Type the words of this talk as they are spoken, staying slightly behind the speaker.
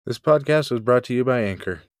This podcast was brought to you by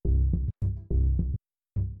Anchor.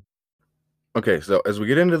 Okay, so as we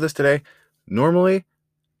get into this today, normally,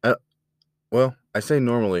 I say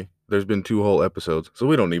normally, there's been 2 whole episodes, so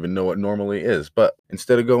we don't even know what normally is. But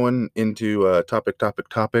instead of going into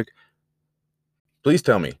topic, please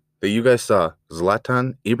tell me that you guys saw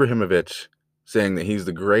Zlatan Ibrahimovic saying that he's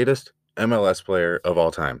the greatest MLS player of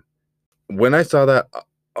all time. When I saw that,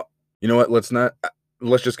 you know what?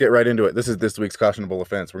 Let's just get right into it. This is this week's cautionable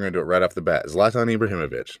offense. We're going to do it right off the bat. Zlatan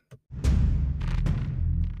Ibrahimovic.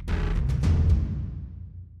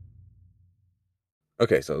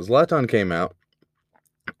 Okay, so Zlatan came out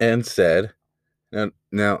and said,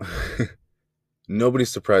 now nobody's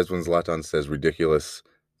surprised when Zlatan says ridiculous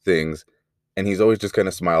things, and he's always just kind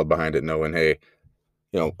of smiled behind it, knowing, hey,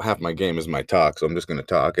 half my game is my talk, so I'm just going to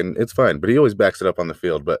talk, and it's fine. But he always backs it up on the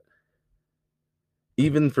field. But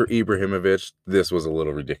even for Ibrahimovic, this was a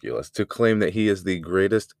little ridiculous to claim that he is the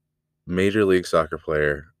greatest Major League Soccer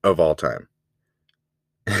player of all time.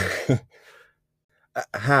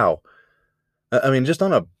 How? I mean, just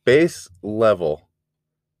on a base level.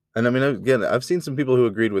 And I mean, again, I've seen some people who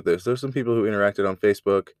agreed with this. There's some people who interacted on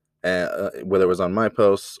Facebook, whether it was on my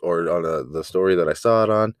posts or on the story that I saw it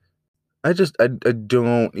on. I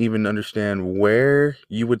don't even understand where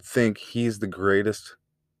you would think he's the greatest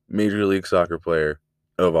Major League Soccer player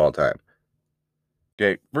of all time.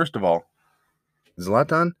 Okay, first of all,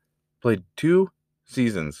 Zlatan played 2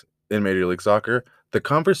 seasons in Major League Soccer. The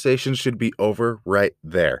conversation should be over right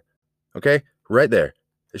there. Okay? Right there.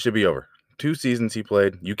 It should be over. 2 seasons he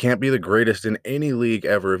played. You can't be the greatest in any league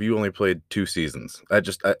ever if you only played 2 seasons.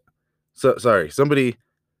 Sorry. Somebody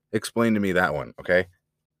explain to me that one, okay?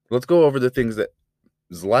 Let's go over the things that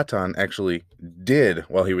Zlatan actually did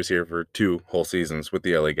while he was here for 2 whole seasons with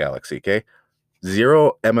the LA Galaxy, okay?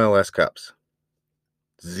 0 MLS Cups.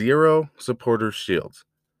 0 Supporters Shields.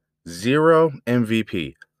 0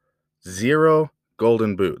 MVP. 0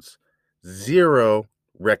 Golden Boots. 0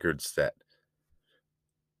 records set.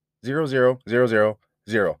 0, 0, 0, 0,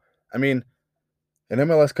 0. I mean, an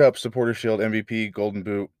MLS Cup, Supporter Shield, MVP, Golden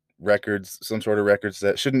Boot, records, some sort of records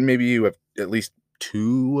set. Shouldn't maybe you have at least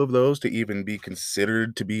 2 of those to even be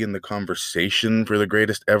considered to be in the conversation for the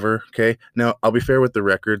greatest ever? Okay. Now, I'll be fair with the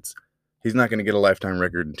records. He's not going to get a lifetime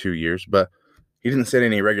record in 2 years, but he didn't set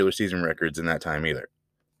any regular season records in that time either.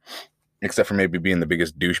 Except for maybe being the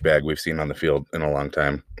biggest douchebag we've seen on the field in a long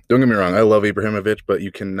time. Don't get me wrong, I love Ibrahimovic, but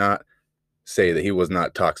you cannot say that he was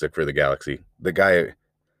not toxic for the Galaxy. The guy,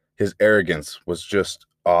 his arrogance was just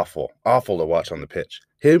awful to watch on the pitch.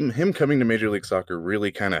 Him coming to Major League Soccer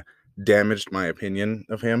really kind of damaged my opinion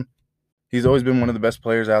of him. He's always been one of the best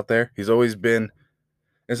players out there. He's always been,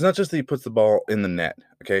 it's not just that he puts the ball in the net,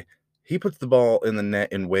 okay? He puts the ball in the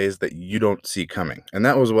net in ways that you don't see coming. And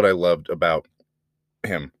that was what I loved about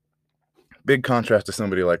him. Big contrast to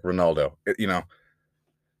somebody like Ronaldo.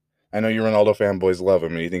 I know you Ronaldo fanboys love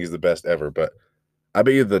him and you think he's the best ever, but I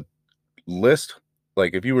bet you the list,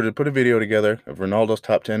 like if you were to put a video together of Ronaldo's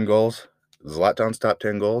top 10 goals, Zlatan's top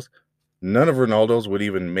 10 goals, none of Ronaldo's would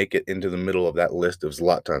even make it into the middle of that list of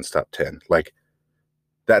Zlatan's top 10. Like,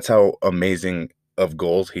 that's how amazing of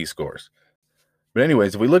goals he scores. But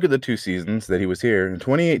anyways, if we look at the 2 seasons that he was here, in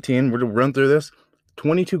 2018, we're to run through this,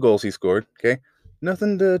 22 goals he scored, okay?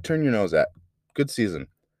 Nothing to turn your nose at. Good season.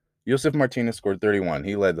 Josef Martinez scored 31.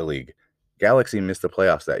 He led the league. Galaxy missed the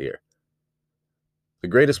playoffs that year. The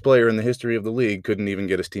greatest player in the history of the league couldn't even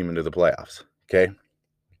get his team into the playoffs, okay?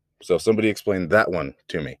 So somebody explain that one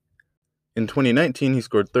to me. In 2019, he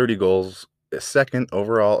scored 30 goals, second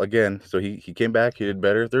overall again. So he came back, he did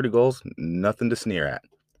better. 30 goals, nothing to sneer at.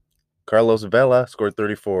 Carlos Vela scored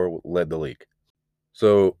 34, led the league.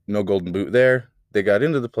 So no golden boot there. They got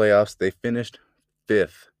into the playoffs. They finished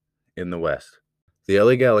 5th in the West. The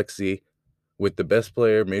LA Galaxy, with the best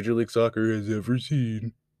player Major League Soccer has ever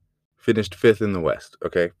seen, finished 5th in the West.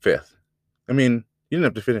 Okay, 5th. I mean, you didn't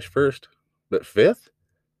have to finish first, but 5th?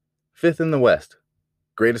 5th in the West.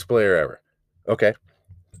 Greatest player ever. Okay.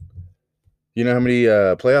 You know how many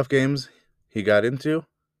playoff games he got into?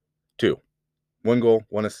 2. 1 goal,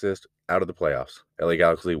 1 assist, out of the playoffs. LA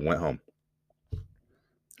Galaxy went home.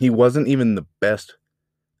 He wasn't even the best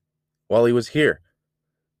while he was here.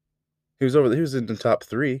 He was in the top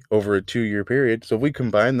 3 over a 2-year period. So if we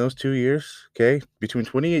combine those 2 years, okay, between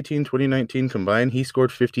 2018 and 2019 combined, he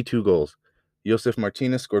scored 52 goals. Josef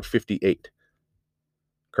Martinez scored 58.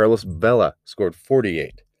 Carlos Vela scored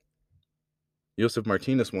 48. Josef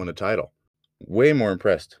Martinez won a title. Way more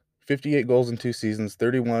impressed. 58 goals in 2 seasons,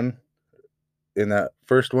 31 in that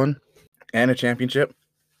first one, and a championship.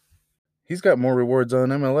 He's got more rewards on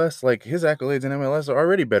MLS. Like, his accolades in MLS are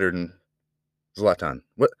already better than Zlatan.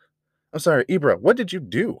 What? I'm sorry, Ibra, what did you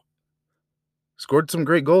do? Scored some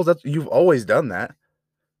great goals. You've always done that.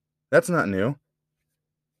 That's not new.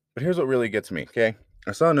 But here's what really gets me, okay?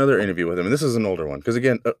 I saw another interview with him, and this is an older one. Because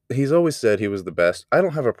again, he's always said he was the best. I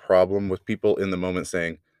don't have a problem with people in the moment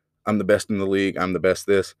saying, I'm the best in the league, I'm the best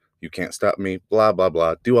this, you can't stop me, blah, blah,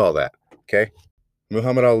 blah. Do all that, okay?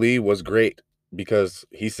 Muhammad Ali was great because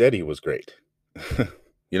he said he was great.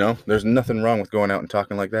 You know, there's nothing wrong with going out and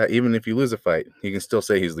talking like that. Even if you lose a fight, he can still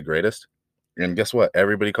say he's the greatest. And guess what?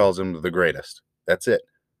 Everybody calls him the greatest. That's it.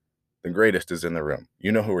 The greatest is in the room.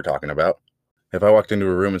 You know who we're talking about. If I walked into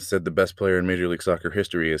a room and said the best player in Major League Soccer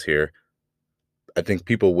history is here, I think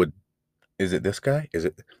people would, is it this guy? Is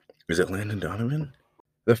it Landon Donovan?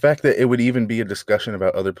 The fact that it would even be a discussion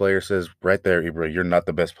about other players says right there, Ibra, you're not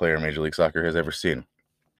the best player Major League Soccer has ever seen.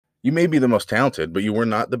 You may be the most talented, but you were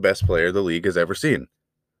not the best player the league has ever seen.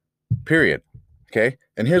 Period. Okay?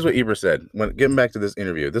 And here's what Ibra said. Getting back to this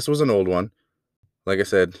interview, this was an old one. Like I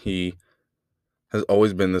said, he has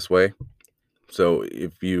always been this way. So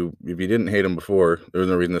if you didn't hate him before, there's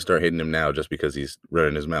no reason to start hating him now just because he's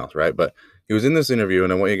running his mouth, right? But he was in this interview,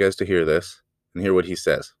 and I want you guys to hear this and hear what he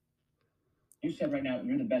says. You said right now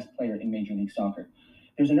you're the best player in Major League Soccer.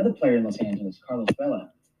 There's another player in Los Angeles, Carlos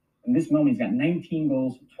Vela. In this moment, he's got 19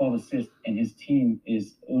 goals, 12 assists, and his team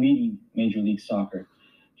is leading Major League Soccer.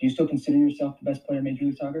 Do you still consider yourself the best player in Major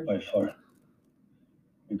League Soccer? By far.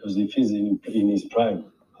 Because if he's in his prime,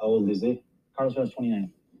 how old is he? Carlos Vela's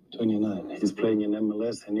 29. 29. He's playing in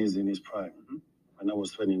MLS and he's in his prime. Mm-hmm. When I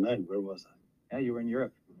was 29, where was I? Yeah, you were in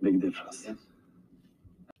Europe. Big difference. Yeah.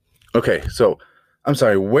 Okay, so I'm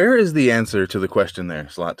sorry. Where is the answer to the question there,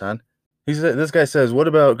 Zlatan? This guy says, what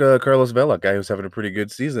about Carlos Vela, guy who's having a pretty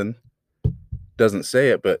good season? Doesn't say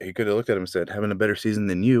it, but he could have looked at him and said, having a better season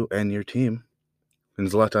than you and your team. And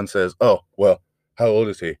Zlatan says, oh, well, how old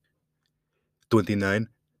is he? 29.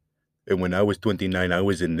 And when I was 29, I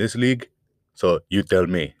was in this league. So you tell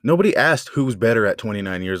me. Nobody asked who's better at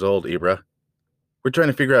 29 years old, Ibra. We're trying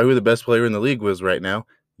to figure out who the best player in the league was right now.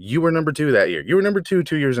 You were number 2 that year. You were number 2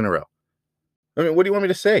 2 years in a row. I mean, what do you want me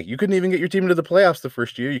to say? You couldn't even get your team into the playoffs the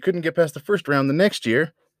first year. You couldn't get past the first round the next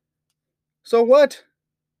year. So what?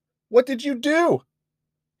 What did you do?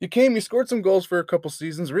 You came, you scored some goals for a couple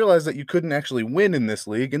seasons, realized that you couldn't actually win in this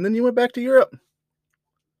league, and then you went back to Europe.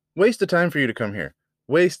 Waste of time for you to come here.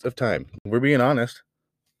 Waste of time. We're being honest.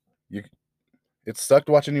 It sucked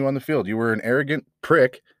watching you on the field. You were an arrogant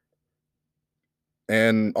prick,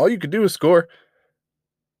 and all you could do is score.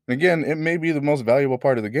 And again, it may be the most valuable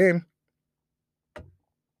part of the game.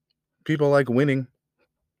 People like winning,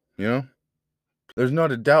 you know? There's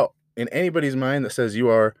not a doubt in anybody's mind that says you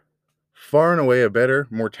are far and away a better,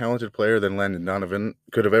 more talented player than Landon Donovan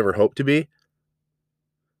could have ever hoped to be.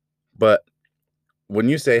 But when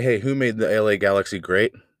you say, hey, who made the LA Galaxy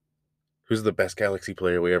great? Who's the best Galaxy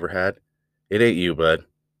player we ever had? It ain't you, bud.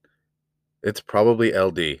 It's probably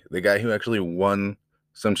LD, the guy who actually won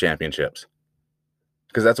some championships.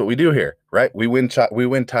 Because that's what we do here, right? We win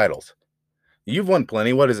titles. You've won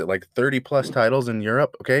plenty. What is it, like 30-plus titles in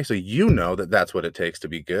Europe? Okay, so you know that that's what it takes to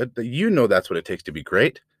be good. That you know that's what it takes to be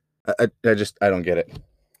great. I don't get it.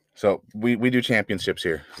 So we do championships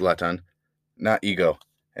here, Zlatan, not ego.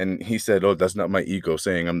 And he said, oh, that's not my ego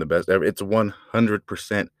saying I'm the best ever. It's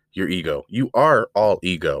 100% your ego. You are all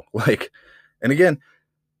ego. And again,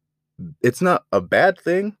 it's not a bad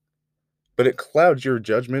thing, but it clouds your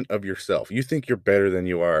judgment of yourself. You think you're better than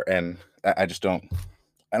you are, and I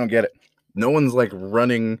don't get it. No one's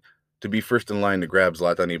running to be first in line to grab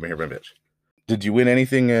Zlatan Ibrahimovic. Did you win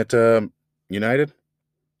anything at United?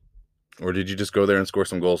 Or did you just go there and score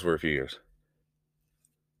some goals for a few years?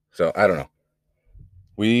 So, I don't know.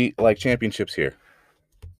 We like championships here.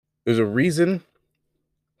 There's a reason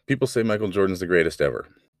people say Michael Jordan's the greatest ever.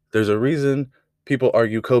 There's a reason people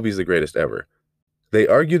argue Kobe's the greatest ever. They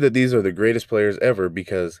argue that these are the greatest players ever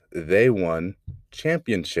because they won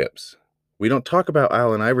championships. We don't talk about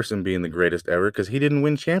Allen Iverson being the greatest ever because he didn't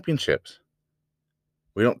win championships.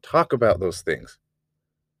 We don't talk about those things.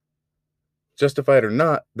 Justified or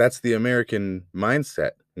not, that's the American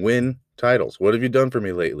mindset. Win titles. What have you done for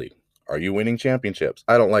me lately? Are you winning championships?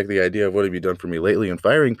 I don't like the idea of what have you done for me lately and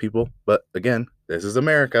firing people. But again, this is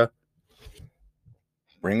America.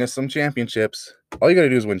 Bring us some championships. All you got to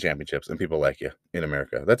do is win championships and people like you in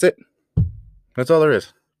America. That's it. That's all there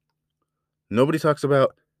is. Nobody talks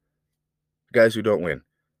about guys who don't win.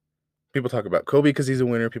 People talk about Kobe because he's a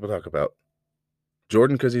winner. People talk about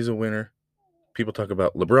Jordan because he's a winner. People talk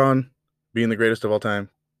about LeBron being the greatest of all time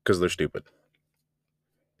because they're stupid.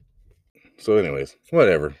 So anyways,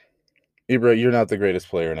 whatever. Ibra, you're not the greatest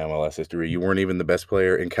player in MLS history. You weren't even the best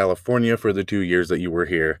player in California for the 2 years that you were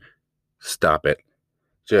here. Stop it.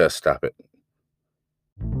 Just stop it.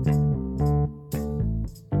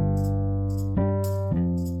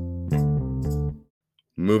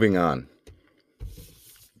 Moving on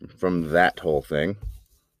from that whole thing.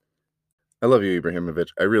 I love you, Ibrahimovic.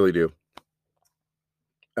 I really do.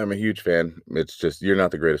 I'm a huge fan. It's just, you're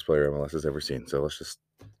not the greatest player MLS has ever seen. So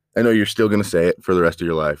I know you're still going to say it for the rest of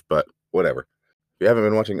your life, but whatever. If you haven't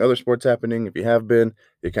been watching other sports happening, if you have been,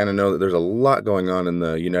 you kind of know that there's a lot going on in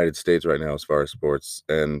the United States right now as far as sports.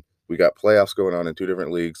 And we got playoffs going on in 2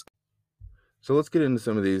 different leagues. So let's get into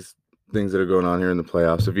some of these things that are going on here in the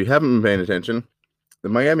playoffs. If you haven't been paying attention, the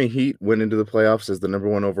Miami Heat went into the playoffs as the number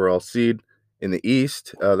 1 overall seed in the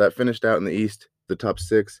East. That finished out in the East, the top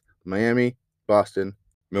 6, Miami, Boston,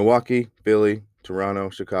 Milwaukee, Philly, Toronto,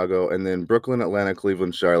 Chicago, and then Brooklyn, Atlanta,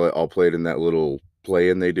 Cleveland, Charlotte all played in that little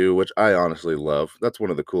play-in they do, which I honestly love. That's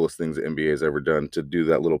one of the coolest things the NBA has ever done, to do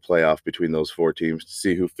that little playoff between those 4 teams to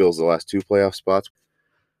see who fills the last 2 playoff spots.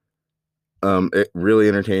 It really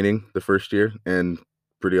entertaining the first year and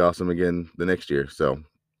pretty awesome again the next year. So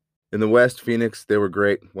in the West, Phoenix, they were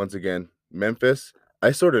great once again. Memphis,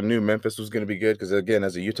 I sort of knew Memphis was going to be good because, again,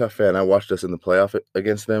 as a Utah fan, I watched us in the playoff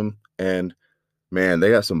against them, and man,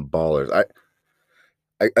 they got some ballers.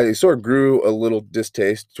 I sort of grew a little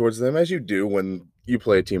distaste towards them, as you do when you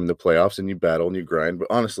play a team in the playoffs and you battle and you grind. But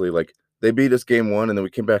honestly, like, they beat us game 1, and then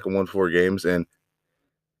we came back and won 4 games, and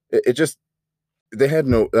it just, they had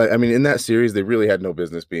no, I mean, in that series, they really had no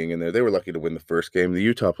business being in there. They were lucky to win the first game. The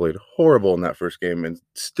Utah played horrible in that first game and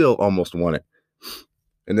still almost won it.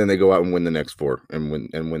 And then they go out and win the next 4 and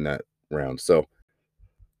win that round. So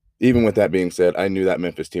even with that being said, I knew that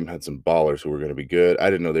Memphis team had some ballers who were going to be good.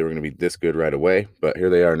 I didn't know they were going to be this good right away, but here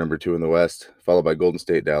they are, number 2 in the West, followed by Golden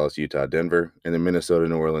State, Dallas, Utah, Denver, and then Minnesota,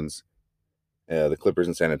 New Orleans. The Clippers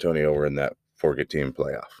and San Antonio were in that 4-team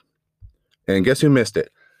playoff. And guess who missed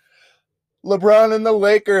it? LeBron and the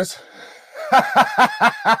Lakers.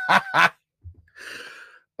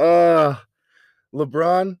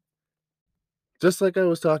 LeBron, just like I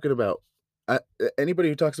was talking about, anybody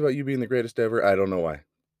who talks about you being the greatest ever, I don't know why.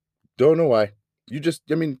 Don't know why.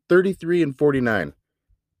 33 and 49.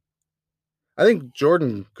 I think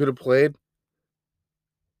Jordan could have played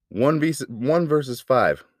 1 versus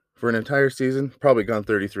 5 for an entire season, probably gone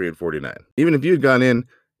 33 and 49. Even if you had gone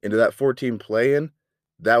into that 14 play-in,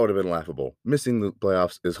 that would have been laughable. Missing the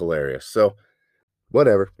playoffs is hilarious. So,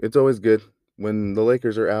 whatever. It's always good. When the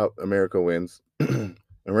Lakers are out, America wins. And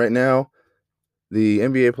right now, the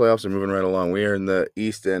NBA playoffs are moving right along. We are in the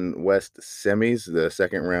East and West semis, the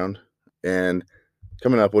second round. And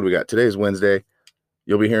coming up, what do we got? Today's Wednesday.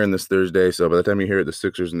 You'll be hearing this Thursday. So by the time you hear it, the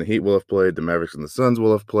Sixers and the Heat will have played. The Mavericks and the Suns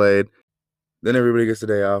will have played. Then everybody gets the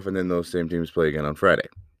day off, and then those same teams play again on Friday.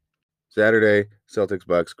 Saturday, Celtics,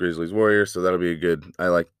 Bucks, Grizzlies, Warriors. So that'll be a good,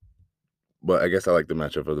 I guess I like the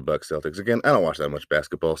matchup of the Bucks, Celtics. Again, I don't watch that much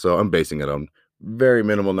basketball, so I'm basing it on very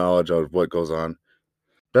minimal knowledge of what goes on.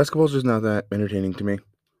 Basketball's just not that entertaining to me.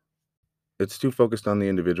 It's too focused on the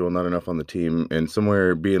individual, not enough on the team. And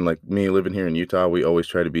somewhere, being like me, living here in Utah, we always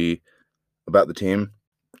try to be about the team.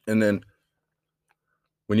 And then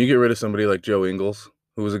when you get rid of somebody like Joe Ingles,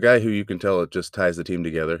 who was a guy who you can tell it just ties the team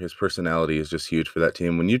together, his personality is just huge for that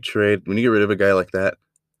team. When you get rid of a guy like that,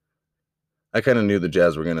 I kind of knew the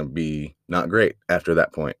Jazz were going to be not great after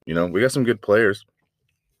that point. You know, we got some good players,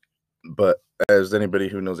 but as anybody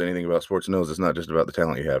who knows anything about sports knows, it's not just about the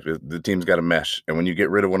talent you have. The team's got to mesh. And when you get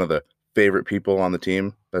rid of one of the favorite people on the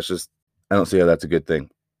team, I don't see how that's a good thing.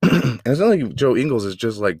 And it's not like Joe Ingles is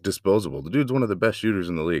just like disposable. The dude's one of the best shooters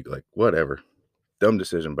in the league. Like, whatever. Dumb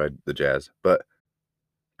decision by the Jazz. But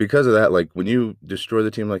because of that, like, when you destroy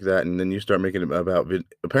the team like that and then you start making it about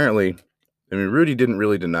apparently, I mean, Rudy didn't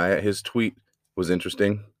really deny it. His tweet was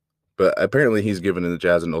interesting, but apparently he's given the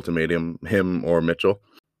Jazz an ultimatum, him or Mitchell.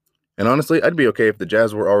 And honestly, I'd be okay if the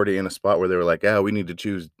Jazz were already in a spot where they were like, we need to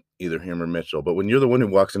choose either him or Mitchell. But when you're the one who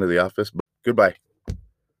walks into the office, goodbye.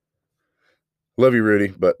 Love you, Rudy,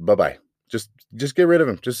 but bye-bye. Just get rid of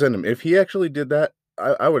him. Just send him. If he actually did that,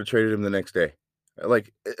 I would have traded him the next day.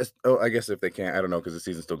 Like, I guess if they can't, I don't know, because the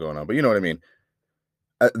season's still going on. But you know what I mean.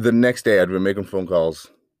 The next day, I'd be making phone calls.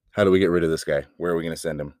 How do we get rid of this guy? Where are we going to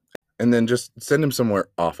send him? And then just send him somewhere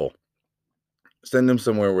awful. Send him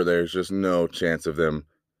somewhere where there's just no chance of them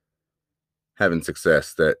having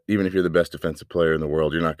success, that even if you're the best defensive player in the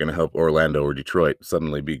world, you're not going to help Orlando or Detroit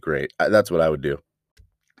suddenly be great. That's what I would do.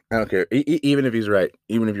 I don't care. Even if he's right,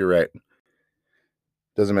 even if you're right,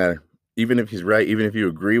 doesn't matter. Even if he's right, even if you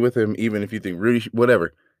agree with him, even if you think Rudy,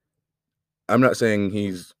 whatever. I'm not saying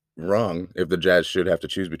he's wrong if the Jazz should have to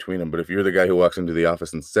choose between them. But if you're the guy who walks into the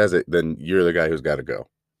office and says it, then you're the guy who's got to go.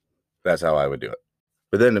 That's how I would do it.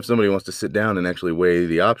 But then if somebody wants to sit down and actually weigh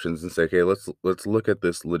the options and say, okay, let's look at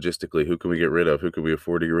this logistically. Who can we get rid of? Who can we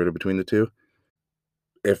afford to get rid of between the two?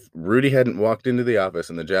 If Rudy hadn't walked into the office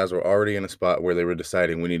and the Jazz were already in a spot where they were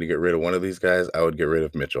deciding we need to get rid of one of these guys, I would get rid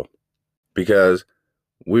of Mitchell. Because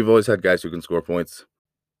we've always had guys who can score points.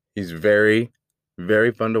 He's very,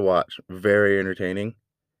 very fun to watch, very entertaining.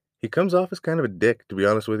 He comes off as kind of a dick, to be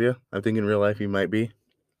honest with you. I think in real life he might be.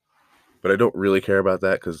 But I don't really care about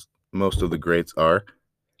that because most of the greats are.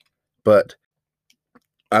 But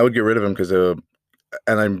I would get rid of him because, and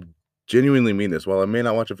I'm genuinely mean this. While I may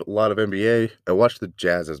not watch a lot of NBA, I watch the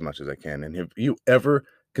Jazz as much as I can. And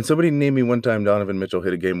can somebody name me one time Donovan Mitchell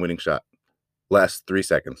hit a game-winning shot? Last 3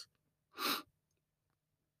 seconds.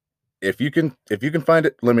 If you can find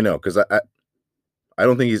it, let me know, because I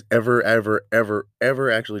don't think he's ever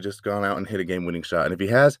actually just gone out and hit a game-winning shot. And if he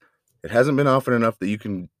has, it hasn't been often enough that you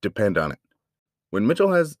can depend on it. When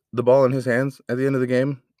Mitchell has the ball in his hands at the end of the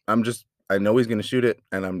game, I know he's going to shoot it,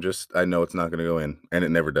 and I know it's not going to go in, and it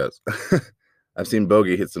never does. I've seen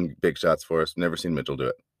Bogey hit some big shots for us, never seen Mitchell do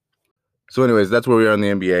it. So anyways, that's where we are in the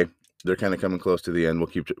NBA. They're kind of coming close to the end. We'll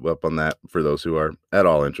keep up on that for those who are at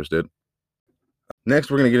all interested.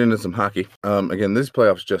 Next, we're going to get into some hockey. Again, this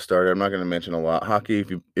playoffs just started. I'm not going to mention a lot. Hockey,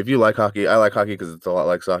 if you like hockey, I like hockey because it's a lot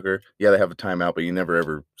like soccer. Yeah, they have a timeout, but you never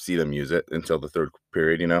ever see them use it until the third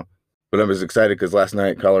period, But I was excited because last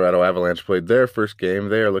night, Colorado Avalanche played their first game.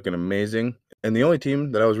 They are looking amazing. And the only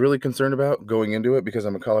team that I was really concerned about going into it, because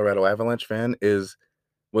I'm a Colorado Avalanche fan,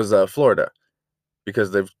 was Florida,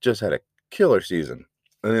 because they've just had a killer season.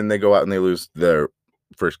 And then they go out and they lose their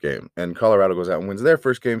first game, and Colorado goes out and wins their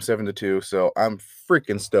first game 7-2. So I'm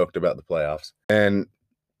freaking stoked about the playoffs. And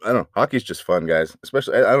I don't know, hockey's just fun, guys.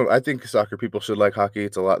 Especially, I think soccer people should like hockey.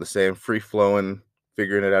 It's a lot the same, free flowing,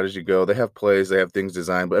 figuring it out as you go. They have plays, they have things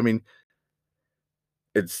designed, but I mean,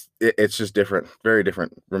 it's just different, very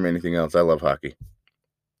different from anything else. I love hockey.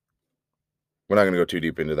 We're not going to go too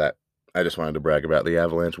deep into that. I just wanted to brag about the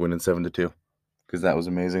Avalanche winning 7-2 because that was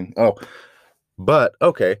amazing. Oh, but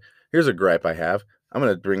okay, here's a gripe I have. I'm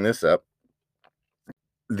going to bring this up.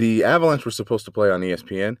 The Avalanche were supposed to play on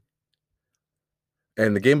ESPN,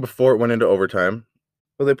 and the game before it went into overtime,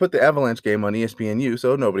 well, they put the Avalanche game on ESPNU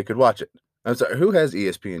so nobody could watch it. I'm sorry, who has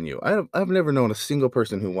ESPNU? I've never known a single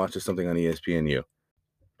person who watches something on ESPNU.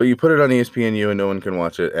 But you put it on ESPNU and no one can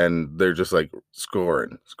watch it, and they're just like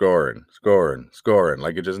scoring.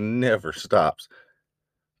 Like it just never stops.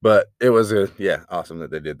 But it was awesome that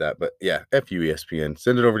they did that. But yeah, F you ESPN.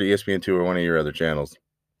 Send it over to ESPN2 or one of your other channels.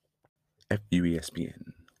 F you ESPN.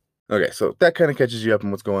 Okay, so that kind of catches you up on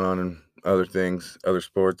what's going on in other things, other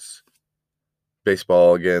sports.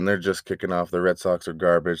 Baseball, again, they're just kicking off. The Red Sox are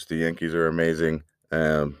garbage. The Yankees are amazing.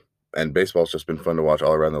 And baseball's just been fun to watch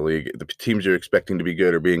all around the league. The teams you're expecting to be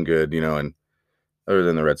good are being good, and other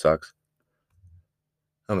than the Red Sox.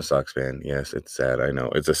 I'm a Sox fan. Yes, it's sad. I know.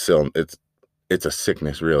 It's a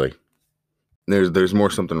sickness, really. There's more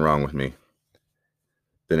something wrong with me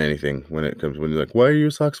than anything when you're like, why are you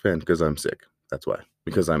a Sox fan? Because I'm sick. That's why.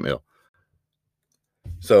 Because I'm ill.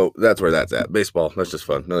 So that's where that's at. Baseball, that's just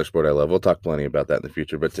fun. Another sport I love. We'll talk plenty about that in the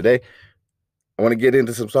future. But today, I want to get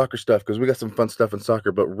into some soccer stuff because we got some fun stuff in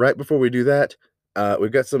soccer. But right before we do that,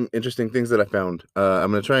 we've got some interesting things that I found. I'm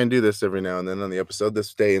going to try and do this every now and then on the episode.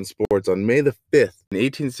 This day in sports. On May the 5th, in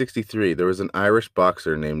 1863, there was an Irish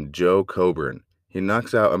boxer named Joe Coburn. He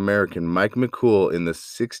knocks out American Mike McCool in the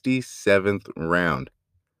 67th round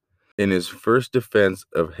in his first defense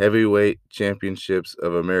of heavyweight championships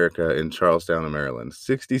of America in Charlestown, Maryland.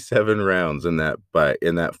 67 rounds in that fight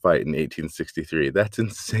in 1863. That's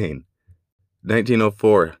insane.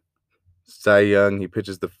 1904, Cy Young, he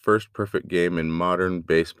pitches the first perfect game in modern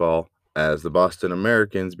baseball as the Boston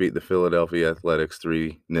Americans beat the Philadelphia Athletics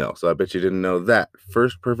 3-0. So I bet you didn't know that.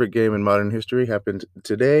 First perfect game in modern history happened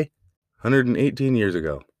today, 118 years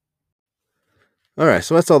ago. All right,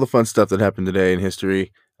 so that's all the fun stuff that happened today in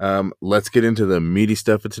history. Let's get into the meaty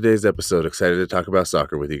stuff of today's episode. Excited to talk about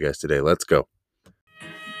soccer with you guys today. Let's go.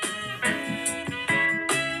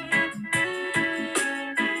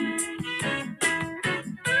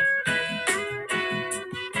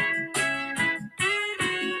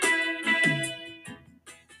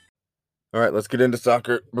 All right, let's get into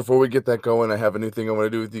soccer. Before we get that going, I have a new thing I want to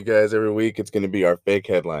do with you guys every week. It's going to be our fake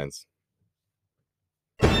headlines.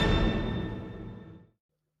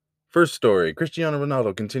 First story, Cristiano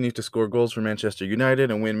Ronaldo continues to score goals for Manchester United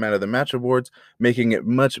and win Man of the Match awards, making it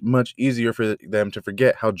much, much easier for them to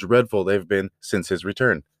forget how dreadful they've been since his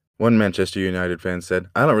return. One Manchester United fan said,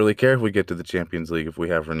 "I don't really care if we get to the Champions League if we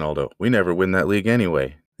have Ronaldo. We never win that league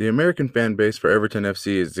anyway." The American fan base for Everton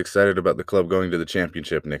FC is excited about the club going to the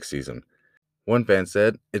championship next season. One fan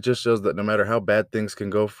said, "It just shows that no matter how bad things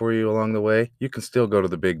can go for you along the way, you can still go to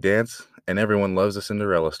the big dance, and everyone loves a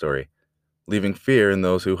Cinderella story," leaving fear in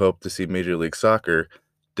those who hope to see Major League Soccer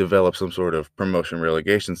develop some sort of promotion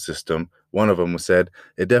relegation system. One of them said,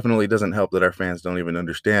 "It definitely doesn't help that our fans don't even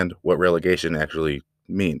understand what relegation actually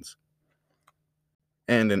means."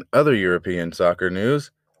 And in other European soccer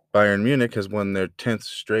news, Bayern Munich has won their 10th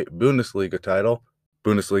straight Bundesliga title.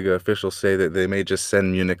 Bundesliga officials say that they may just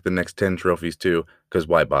send Munich the next 10 trophies too, because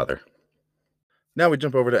why bother? Now we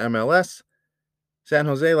jump over to MLS. San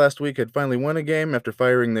Jose last week had finally won a game after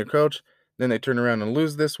firing their coach. Then they turn around and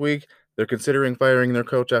lose this week. They're considering firing their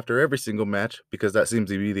coach after every single match because that seems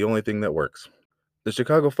to be the only thing that works. The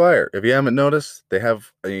Chicago Fire, if you haven't noticed, they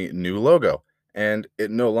have a new logo, and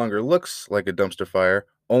it no longer looks like a dumpster fire,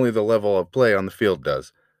 only the level of play on the field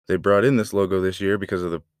does. They brought in this logo this year because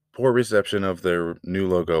of the poor reception of their new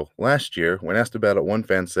logo last year. When asked about it, one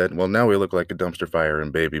fan said, "Well, now we look like a dumpster fire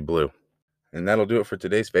in baby blue." And that'll do it for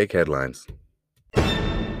today's fake headlines.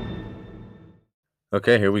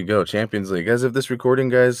 Okay, here we go. Champions League. As of this recording,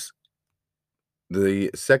 guys, the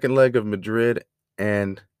second leg of Madrid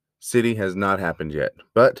and City has not happened yet.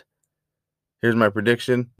 But here's my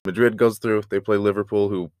prediction. Madrid goes through. They play Liverpool,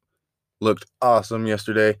 who looked awesome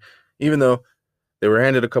yesterday. Even though they were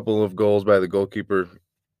handed a couple of goals by the goalkeeper,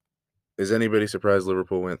 is anybody surprised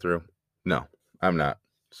Liverpool went through? No, I'm not.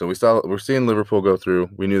 So we're seeing Liverpool go through.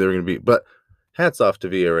 We knew they were going to beat. But hats off to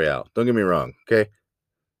Villarreal. Don't get me wrong, okay?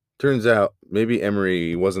 Turns out maybe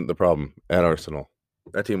Emery wasn't the problem at Arsenal.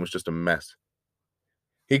 That team was just a mess.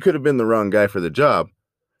 He could have been the wrong guy for the job.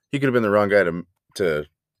 He could have been the wrong guy to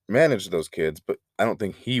manage those kids, but I don't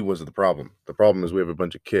think he was the problem. The problem is we have a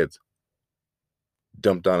bunch of kids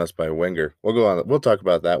dumped on us by Wenger. We'll talk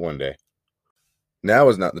about that one day. Now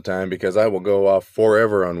is not the time because I will go off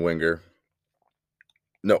forever on Wenger.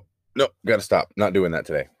 No, gotta stop. Not doing that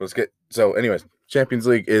today. So anyways, Champions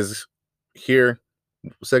League is here.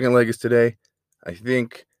 Second leg is today. I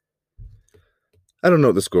don't know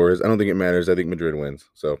what the score is. I don't think it matters. I think Madrid wins.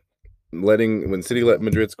 So when City let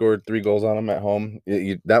Madrid scored 3 goals on them at home,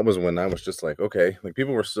 that was when I was just like, okay, like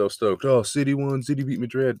people were so stoked. Oh, City won. City beat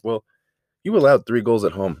Madrid. Well, you allowed 3 goals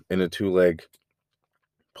at home in a 2-leg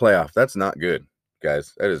playoff. That's not good,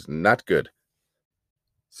 guys. That is not good.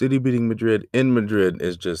 City beating Madrid in Madrid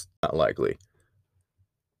is just not likely.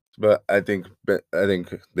 But I think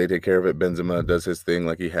they take care of it. Benzema does his thing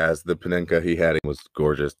like he has. The Panenka he had was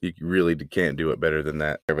gorgeous. You really can't do it better than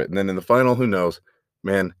that. And then in the final, who knows?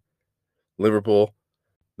 Man, Liverpool,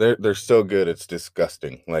 they're so good. It's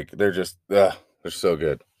disgusting. Like they're so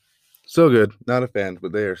good. So good. Not a fan,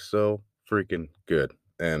 but they are so freaking good.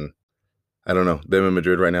 And I don't know. Them in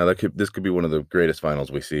Madrid right now, this could be one of the greatest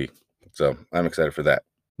finals we see. So I'm excited for that.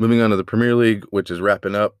 Moving on to the Premier League, which is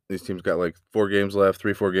wrapping up. These teams got like 4 games left,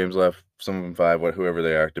 3-4 games left. Some of them 5, whoever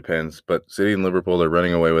they are, depends. But City and Liverpool, they're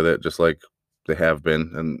running away with it, just like they have been,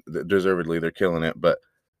 and deservedly, they're killing it. But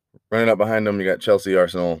running up behind them, you got Chelsea,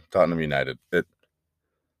 Arsenal, Tottenham, United. It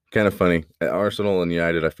kind of funny. At Arsenal and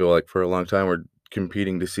United, I feel like for a long time we're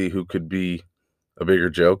competing to see who could be a bigger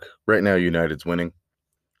joke. Right now, United's winning.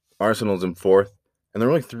 Arsenal's in 4th. And they're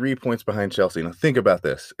only 3 points behind Chelsea. Now, think about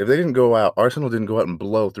this. If they didn't go out, Arsenal didn't go out and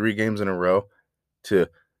blow 3 games in a row to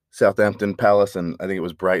Southampton, Palace, and I think it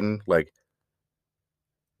was Brighton, like,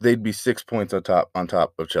 they'd be 6 points on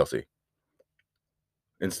top of Chelsea.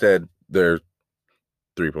 Instead, they're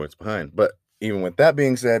 3 points behind. But even with that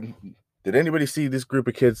being said, did anybody see this group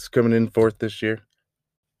of kids coming in 4th this year?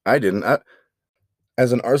 I didn't.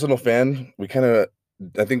 As an Arsenal fan,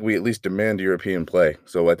 I think we at least demand European play.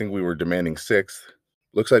 So I think we were demanding 6th.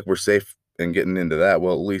 Looks like we're safe in getting into that.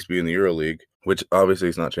 We'll at least be in the Euro League, which obviously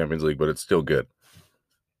is not Champions League, but it's still good.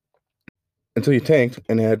 Until you tanked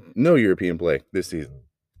and had no European play this season.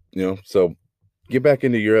 So get back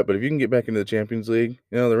into Europe. But if you can get back into the Champions League,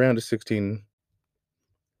 the round of 16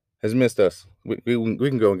 has missed us. We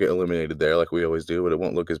can go and get eliminated there like we always do, but it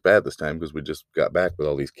won't look as bad this time because we just got back with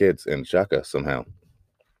all these kids and Xhaka somehow.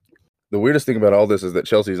 The weirdest thing about all this is that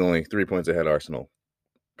Chelsea's only 3 points ahead of Arsenal.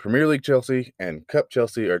 Premier League Chelsea and Cup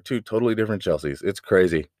Chelsea are 2 totally different Chelseas. It's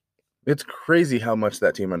crazy. It's crazy how much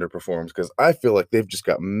that team underperforms because I feel like they've just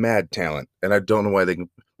got mad talent, and I don't know why they can.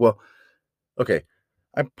 Well, okay,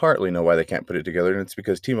 I partly know why they can't put it together, and it's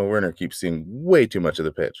because Timo Werner keeps seeing way too much of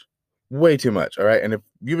the pitch. Way too much, all right? And if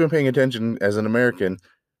you've been paying attention as an American,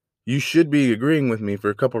 you should be agreeing with me for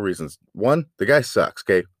a couple reasons. 1, the guy sucks,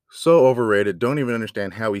 okay? So overrated. Don't even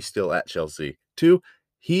understand how he's still at Chelsea. 2,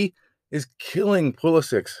 He is killing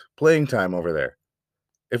Pulisic's playing time over there.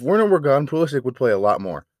 If Werner were gone, Pulisic would play a lot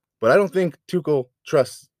more. But I don't think Tuchel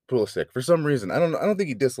trusts Pulisic for some reason. I don't think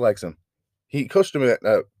he dislikes him. He coached him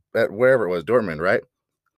at wherever it was, Dortmund, right?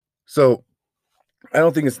 So I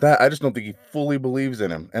don't think it's that. I just don't think he fully believes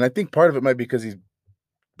in him. And I think part of it might be because he's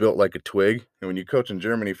built like a twig. And when you coach in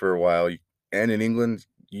Germany for a while and in England,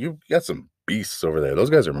 you got some beasts over there. Those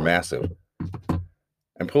guys are massive.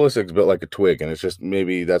 And Pulisic's built like a twig, and it's just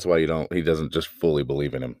maybe that's why he doesn't just fully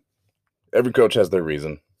believe in him. Every coach has their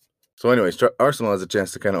reason. So, anyways, Arsenal has a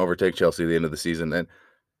chance to kind of overtake Chelsea at the end of the season, and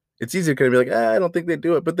it's easy to kind of be like, I don't think they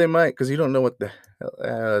do it, but they might because you don't know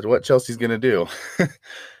what Chelsea's gonna do.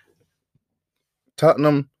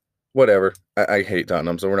 Tottenham, whatever. I hate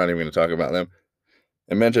Tottenham, so we're not even going to talk about them.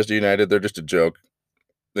 And Manchester United, they're just a joke.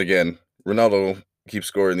 Again, Ronaldo keeps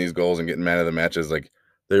scoring these goals and getting mad at the matches. Like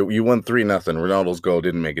you won 3-0. Ronaldo's goal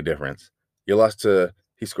didn't make a difference. You lost to.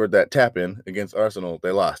 He scored that tap in against Arsenal.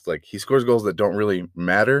 They lost. Like he scores goals that don't really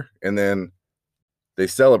matter, and then they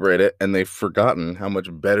celebrate it, and they've forgotten how much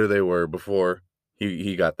better they were before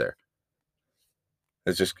he got there.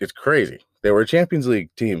 It's crazy. They were a Champions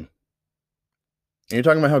League team. And you're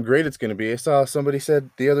talking about how great it's going to be. I saw somebody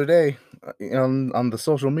said the other day on the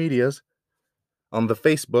social medias, on the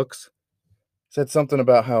Facebooks, said something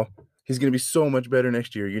about how he's going to be so much better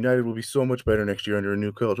next year. United will be so much better next year under a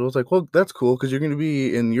new coach. I was like, well, that's cool because you're going to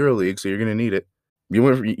be in EuroLeague, so you're going to need it.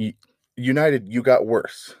 United, you got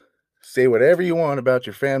worse. Say whatever you want about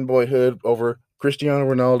your fanboyhood over Cristiano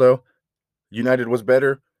Ronaldo. United was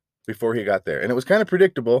better before he got there. And it was kind of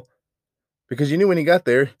predictable because you knew when he got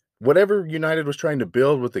there, whatever United was trying to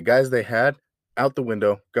build with the guys they had, out the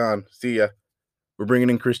window, gone. See ya. We're bringing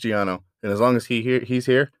in Cristiano. And as long as he's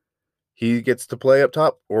here, he gets to play up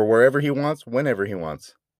top or wherever he wants, whenever he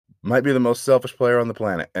wants. Might be the most selfish player on the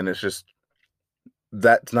planet. And it's just,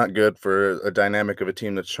 that's not good for a dynamic of a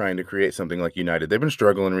team that's trying to create something like United. They've been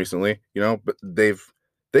struggling recently, but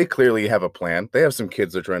they clearly have a plan. They have some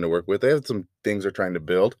kids they're trying to work with. They have some things they're trying to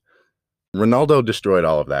build. Ronaldo destroyed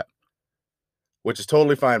all of that, which is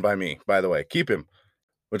totally fine by me, by the way. Keep him,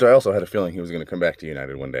 which I also had a feeling he was going to come back to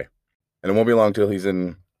United one day. And it won't be long till he's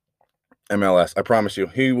in MLS. I promise you,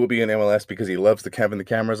 he will be in MLS because he loves having the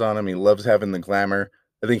cameras on him. He loves having the glamour.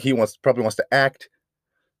 I think he probably wants to act.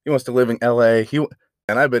 He wants to live in LA.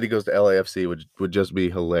 And I bet he goes to LAFC, which would just be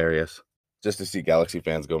hilarious, just to see Galaxy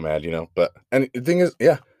fans go mad, But and the thing is,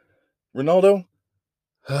 yeah, Ronaldo.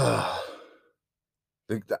 I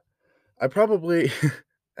probably,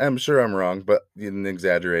 I'm sure I'm wrong, but in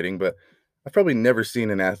exaggerating, but I've probably never seen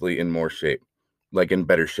an athlete in more shape, like in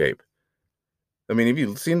better shape. I mean, have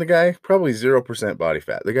you seen the guy? Probably 0% body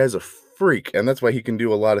fat. The guy's a freak, and that's why he can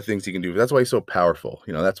do a lot of things he can do. That's why he's so powerful.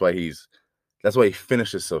 That's why he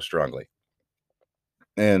finishes so strongly.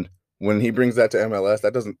 And when he brings that to MLS,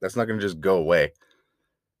 that's not going to just go away.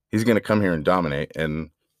 He's going to come here and dominate, and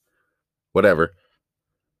whatever.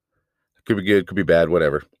 Could be good, could be bad,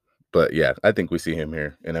 whatever. But yeah, I think we see him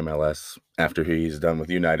here in MLS after he's done with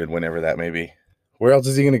United, whenever that may be. Where else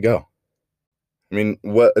is he going to go? I mean,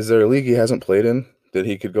 what is there a league he hasn't played in that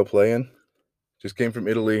he could go play in? Just came from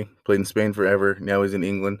Italy, played in Spain forever. Now he's in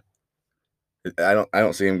England. I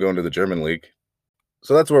don't see him going to the German league.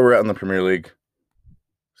 So that's where we're at in the Premier League.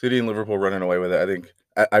 City and Liverpool running away with it. I think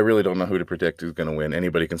I really don't know who to predict who's going to win.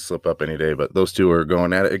 Anybody can slip up any day, but those two are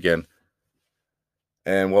going at it again.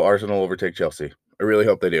 And will Arsenal overtake Chelsea? I really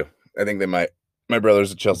hope they do. I think they might. My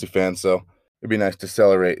brother's a Chelsea fan, so it'd be nice to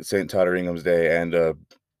celebrate St. Totteringham's Day and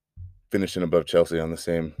finishing above Chelsea on the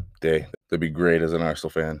same day. That'd be great as an Arsenal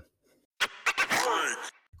fan.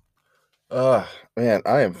 Man,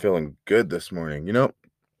 I am feeling good this morning. I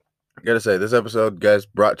gotta say, this episode, guys,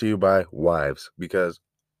 brought to you by wives, because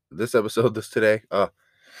this episode, today, I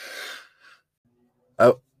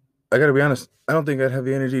gotta be honest, I don't think I'd have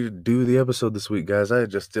the energy to do the episode this week, guys. I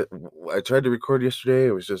tried to record yesterday.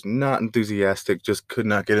 It was just not enthusiastic, just could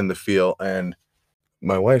not get in the feel, and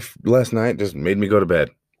my wife last night just made me go to bed.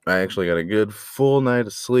 I actually got a good full night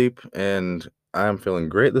of sleep, and I'm feeling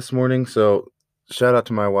great this morning, so shout out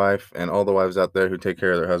to my wife and all the wives out there who take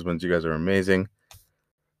care of their husbands. You guys are amazing.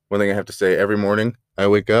 One thing I have to say, every morning I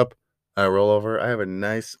wake up, I roll over, I have a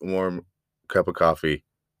nice warm cup of coffee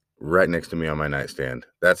right next to me on my nightstand.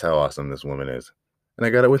 That's how awesome this woman is. And I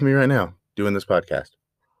got it with me right now, doing this podcast.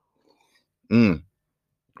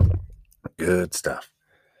 Good stuff.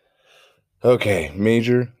 Okay,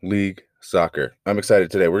 Major League Soccer. I'm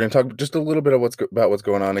excited today. We're going to talk just a little bit about what's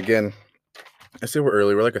going on. Again, I say we're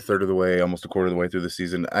early. We're like a third of the way, almost a quarter of the way through the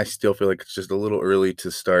season. I still feel like it's just a little early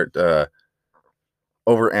to start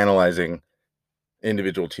overanalyzing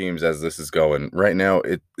individual teams as this is going. Right now,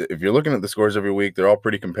 if you're looking at the scores every week, they're all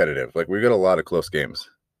pretty competitive. Like, we got a lot of close games.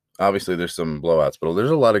 Obviously, there's some blowouts, but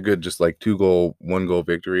there's a lot of good, just like 2-goal, 1-goal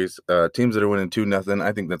victories. Teams that are winning 2-0,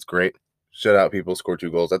 I think that's great. Shut out people, score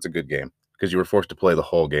 2 goals. That's a good game because you were forced to play the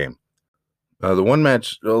whole game. The one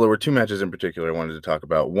match, well, there were 2 matches in particular I wanted to talk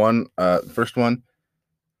about. One, first one,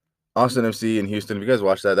 Austin FC and Houston. If you guys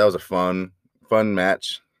watched that, that was a fun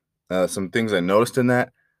match. Some things I noticed in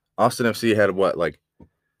that, Austin FC had what, like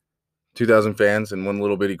 2,000 fans in one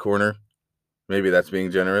little bitty corner. Maybe that's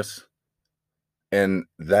being generous. And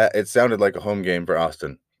that it sounded like a home game for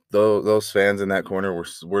Austin. Though those fans in that corner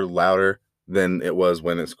were louder than it was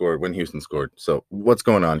when Houston scored. So what's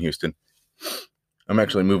going on, Houston? I'm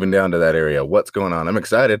actually moving down to that area. What's going on? I'm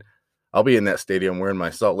excited. I'll be in that stadium wearing my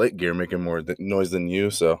Salt Lake gear, making more noise than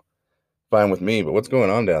you. So fine with me. But what's going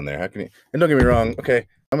on down there? How can you? And don't get me wrong. Okay,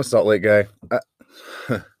 I'm a Salt Lake guy.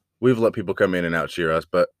 We've let people come in and out cheer us,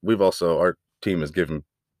 but our team has given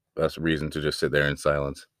us reason to just sit there in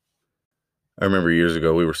silence. I remember years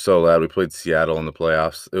ago, we were so loud. We played Seattle in the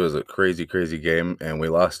playoffs. It was a crazy, crazy game, and we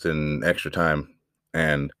lost in extra time.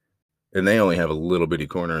 And they only have a little bitty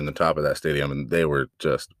corner in the top of that stadium, and they were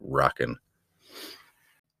just rocking.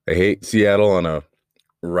 I hate Seattle on a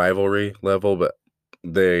rivalry level, but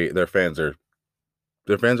their fans are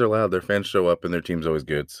loud. Their fans show up, and their team's always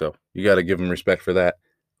good. So you got to give them respect for that.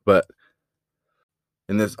 But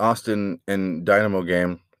in this Austin and Dynamo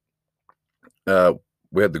game,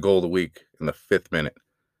 we had the goal of the week in the 5th minute.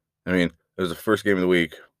 I mean, it was the first game of the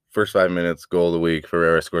week, first 5 minutes, goal of the week.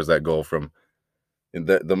 Ferreira scores that goal from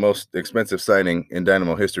the most expensive signing in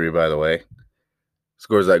Dynamo history, by the way.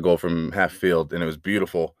 Scores that goal from half field, and it was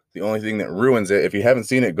beautiful. The only thing that ruins it, if you haven't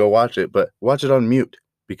seen it, go watch it, but watch it on mute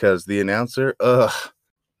because the announcer,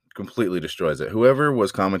 completely destroys it. Whoever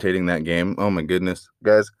was commentating that game, oh my goodness,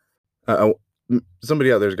 guys,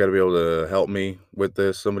 somebody out there's got to be able to help me with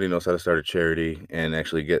this. Somebody knows how to start a charity and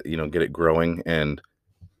actually get it growing and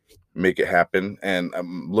make it happen. And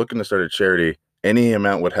I'm looking to start a charity. Any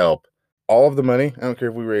amount would help. All of the money, I don't care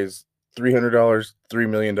if we raise $300, $3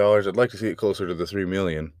 million. I'd like to see it closer to the 3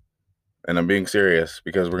 million. And I'm being serious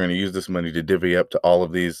because we're going to use this money to divvy up to all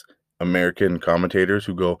of these American commentators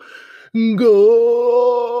who go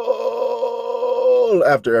goal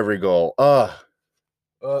after every goal.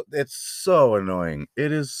 It's so annoying.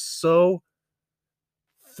 It is so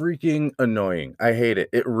freaking annoying. I hate it.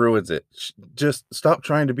 It ruins it. Just stop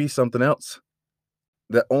trying to be something else.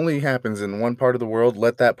 That only happens in one part of the world.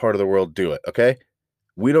 Let that part of the world do it, okay?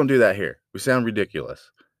 We don't do that here. We sound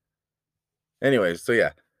ridiculous. Anyways, so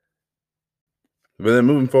yeah. But then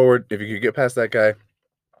moving forward, if you could get past that guy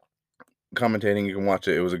commentating, you can watch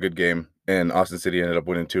it. It was a good game. And Austin City ended up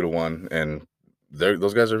winning 2-1. And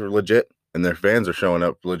those guys are legit. And their fans are showing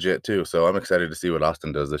up legit too. So I'm excited to see what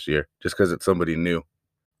Austin does this year. Just because it's somebody new.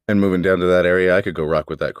 And moving down to that area, I could go rock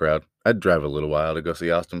with that crowd. I'd drive a little while to go see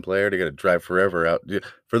Austin play, or to get to drive forever out.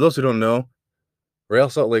 For those who don't know, Real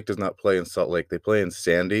Salt Lake does not play in Salt Lake. They play in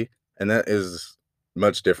Sandy, and that is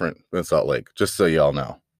much different than Salt Lake, just so y'all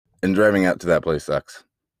know. And driving out to that place sucks.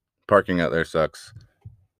 Parking out there sucks.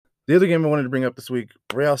 The other game I wanted to bring up this week,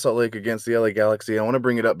 Real Salt Lake against the LA Galaxy. I want to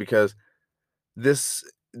bring it up because this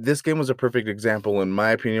game was a perfect example, in my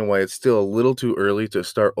opinion, why it's still a little too early to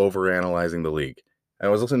start overanalyzing the league. I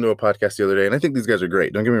was listening to a podcast the other day, and I think these guys are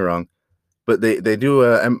great. Don't get me wrong, but they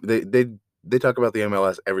talk about the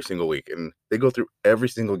MLS every single week, and they go through every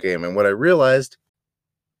single game. And what I realized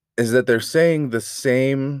is that they're saying the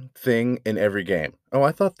same thing in every game. Oh,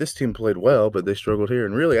 I thought this team played well, but they struggled here.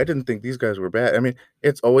 And really, I didn't think these guys were bad. I mean,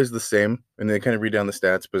 it's always the same, and they kind of read down the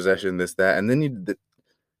stats, possession, this, that, and then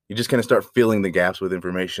you just kind of start filling the gaps with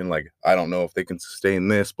information like, I don't know if they can sustain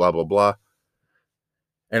this, blah, blah, blah.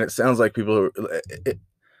 And it sounds like people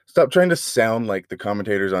stop trying to sound like the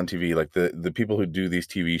commentators on TV, like the people who do these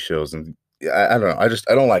TV shows. And I don't know. I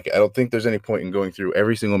don't like it. I don't think there's any point in going through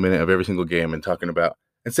every single minute of every single game and talking about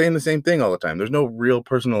and saying the same thing all the time. There's no real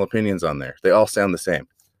personal opinions on there. They all sound the same.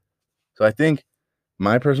 So I think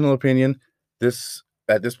my personal opinion,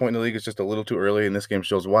 at this point in the league, is just a little too early, and this game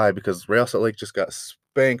shows why, because Real Salt Lake just got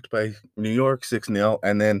spanked by New York 6-0,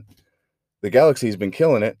 and then the Galaxy's been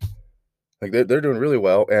killing it. Like, they're doing really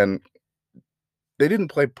well, and they didn't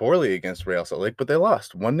play poorly against Real Salt Lake, but they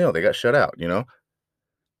lost 1-0. They got shut out,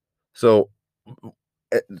 So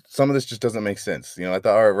some of this just doesn't make sense. I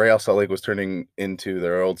thought our Real Salt Lake was turning into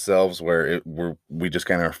their old selves where we just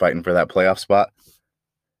kind of are fighting for that playoff spot.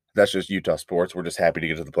 That's just Utah sports. We're just happy to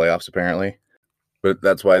get to the playoffs, apparently. But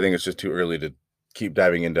that's why I think it's just too early to keep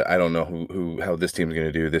diving into, I don't know how this team's going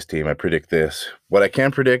to do, this team. I predict this. What I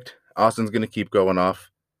can predict, Austin's going to keep going off.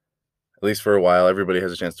 at least for a while. Everybody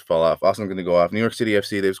has a chance to fall off. Austin's going to go off. New York City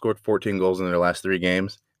FC, they've scored 14 goals in their last 3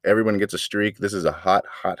 games. Everyone gets a streak. This is a hot,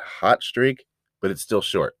 hot, hot streak, but it's still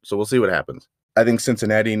short. So we'll see what happens. I think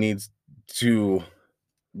Cincinnati needs to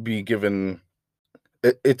be given.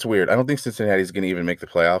 It's weird. I don't think Cincinnati's going to even make the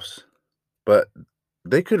playoffs, but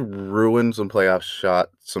they could ruin some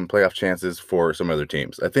playoff chances for some other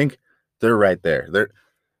teams. I think they're right there. They're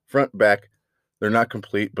front, back. They're not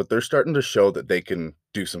complete, but they're starting to show that they can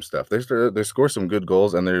do some stuff. They score some good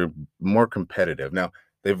goals, and they're more competitive. Now,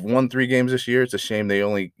 they've won 3 games this year. It's a shame they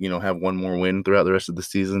only, have one more win throughout the rest of the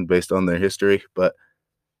season based on their history, but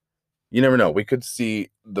you never know. We could see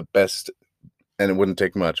the best, and it wouldn't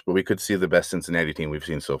take much, but we could see the best Cincinnati team we've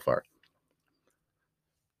seen so far.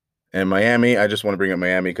 And Miami, I just want to bring up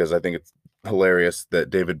Miami because I think it's hilarious that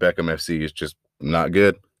David Beckham FC is just not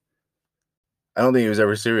good. I don't think he was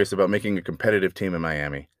ever serious about making a competitive team in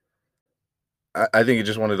Miami. I think he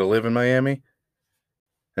just wanted to live in Miami.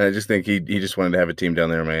 And I just think he just wanted to have a team down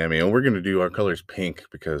there in Miami. And we're going to do our colors pink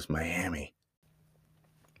because Miami.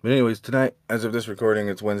 But anyways, tonight, as of this recording,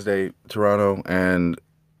 it's Wednesday. Toronto and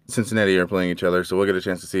Cincinnati are playing each other. So we'll get a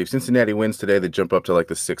chance to see. If Cincinnati wins today, they jump up to like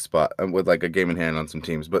the 6th spot with like a game in hand on some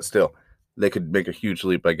teams. But still, they could make a huge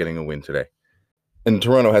leap by getting a win today. And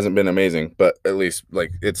Toronto hasn't been amazing, but at least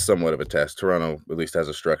like it's somewhat of a test. Toronto at least has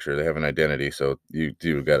a structure. They have an identity. So you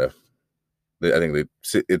do got to. I think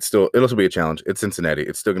it'll still be a challenge. It's Cincinnati.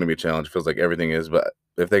 It's still going to be a challenge. Feels like everything is, but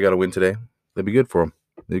if they got to win today, that'd be good for them.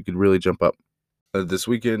 They could really jump up. This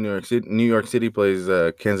weekend, New York City plays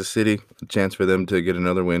Kansas City. A chance for them to get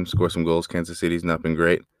another win, score some goals. Kansas City's not been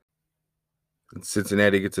great.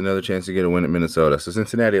 Cincinnati gets another chance to get a win at Minnesota. So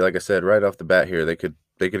Cincinnati, like I said, right off the bat here, they could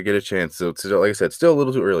get a chance. So like I said, still a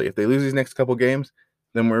little too early. If they lose these next couple games,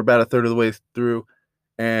 then we're about a third of the way through,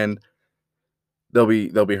 and they'll be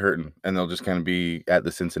hurting, and they'll just kind of be at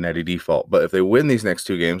the Cincinnati default. But if they win these next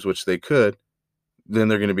 2 games, which they could, then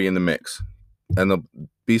they're going to be in the mix, and there'll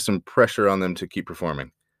be some pressure on them to keep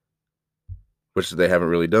performing, which they haven't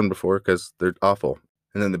really done before because they're awful.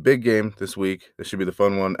 And then the big game this week, this should be the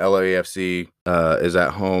fun one. LAFC is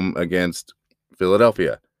at home against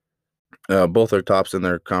Philadelphia. Both are tops in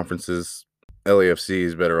their conferences. LAFC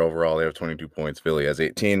is better overall. They have 22 points. Philly has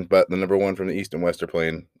 18, but the number 1 from the East and West are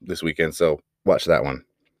playing this weekend, so watch that one.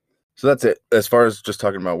 So that's it. As far as just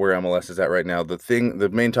talking about where MLS is at right now, the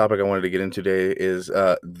main topic I wanted to get into today is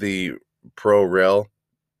the pro-rel,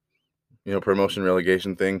 promotion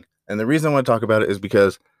relegation thing. And the reason I want to talk about it is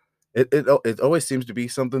because it always seems to be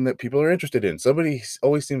something that people are interested in. Somebody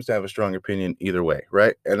always seems to have a strong opinion either way,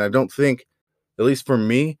 right? And I don't think, at least for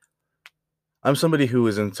me, I'm somebody who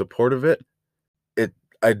is in support of it.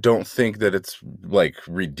 I don't think that it's like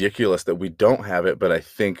ridiculous that we don't have it, but I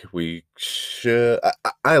think we should.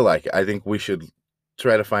 I like it. I think we should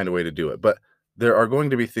try to find a way to do it. But there are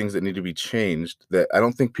going to be things that need to be changed that I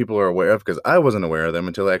don't think people are aware of, because I wasn't aware of them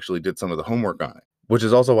until I actually did some of the homework on it, which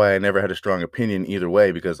is also why I never had a strong opinion either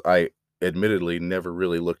way, because I admittedly never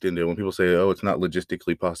really looked into it. When people say, oh, it's not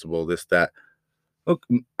logistically possible, this, that, look,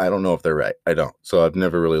 I don't know if they're right. I don't. So I've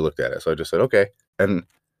never really looked at it. So I just said, okay. And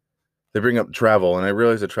they bring up travel, and I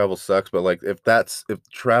realize that travel sucks, but like if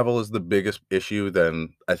travel is the biggest issue, then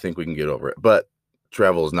I think we can get over it. But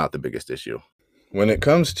travel is not the biggest issue. When it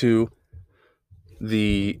comes to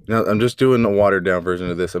now I'm just doing a watered down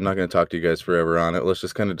version of this. I'm not going to talk to you guys forever on it. Let's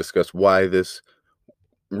just kind of discuss why this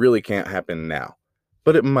really can't happen now.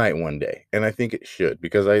 But it might one day, and I think it should,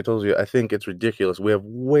 because I told you, I think it's ridiculous. We have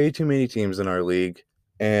way too many teams in our league,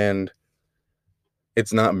 and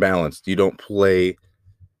it's not balanced. You don't play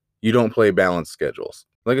balanced schedules.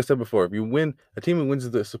 Like I said before, if you win, a team who wins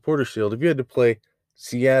the Supporter Shield, if you had to play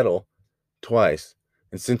Seattle twice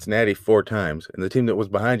and Cincinnati 4 times, and the team that was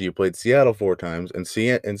behind you played Seattle 4 times and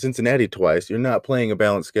Cincinnati twice, you're not playing a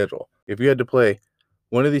balanced schedule. If you had to play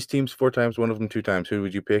one of these teams 4 times, one of them 2 times, who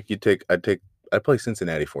would you pick? I'd play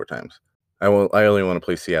Cincinnati 4 times. I only want to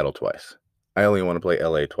play Seattle twice. I only want to play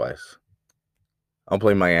LA twice. I'll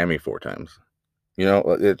play Miami 4 times.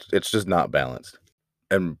 It's just not balanced.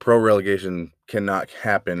 And pro relegation cannot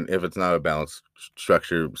happen if it's not a balanced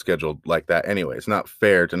structure scheduled like that anyway. It's not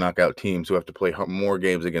fair to knock out teams who have to play more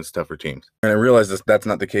games against tougher teams. And I realize that's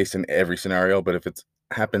not the case in every scenario, but if it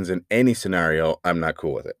happens in any scenario, I'm not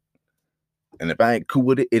cool with it. And if I ain't cool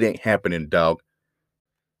with it, it ain't happening, dog.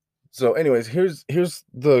 So anyways, here's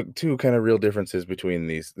the 2 kind of real differences between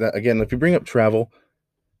these. Again, if you bring up travel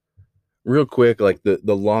real quick, like the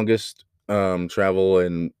longest travel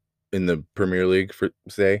in the Premier League, for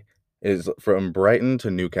say, is from Brighton to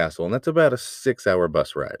Newcastle, and that's about a 6-hour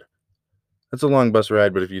bus ride. That's a long bus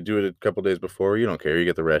ride, but if you do it a couple days before, you don't care. You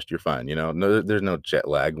get the rest, you're fine. You know, no, there's no jet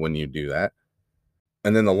lag when you do that.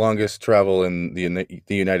 And then the longest travel in the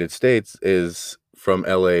United States is from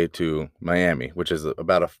LA to Miami, which is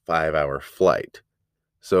about a 5-hour flight.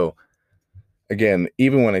 So again,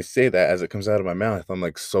 even when I say that as it comes out of my mouth, I'm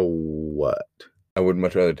like, so what? I would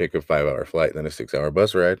much rather take a 5-hour flight than a 6-hour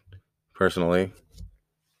bus ride, personally,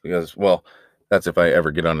 because, well, that's if I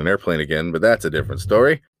ever get on an airplane again, but that's a different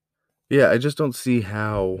story. Yeah, I just don't see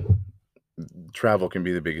how travel can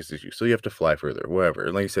be the biggest issue. So you have to fly further, wherever.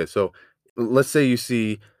 And like you said, so let's say you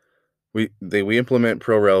see we implement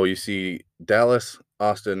pro rel, you see Dallas,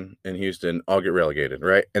 Austin, and Houston all get relegated,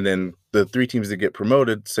 right? And then the 3 teams that get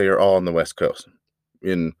promoted, say, are all on the West Coast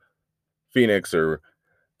in Phoenix or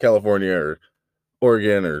California or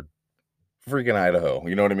Oregon or freaking Idaho.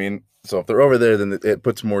 You know what I mean? So if they're over there, then it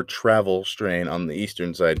puts more travel strain on the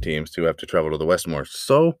eastern side teams who have to travel to the west more.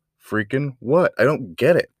 So freaking what? I don't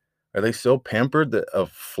get it. Are they so pampered that a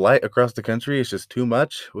flight across the country is just too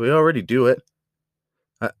much? We already do it.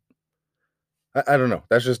 I, I don't know.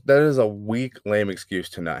 That is a weak, lame excuse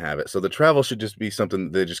to not have it. So the travel should just be something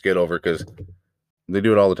that they just get over because they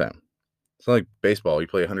do it all the time. It's not like baseball. You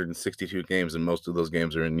play 162 games, and most of those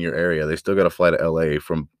games are in your area. They still got to fly to LA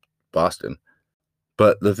from Boston.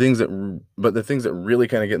 But the things that really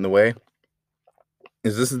kind of get in the way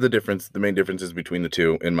is this is the difference. The main differences between the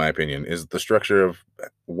two, in my opinion, is the structure of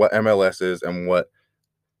what MLS is and what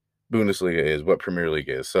Bundesliga is, what Premier League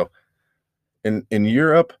is. So in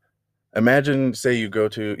Europe, imagine, say, you go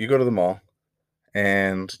to the mall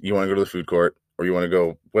and you want to go to the food court or you want to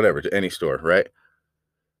go whatever to any store, right?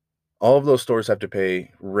 All of those stores have to pay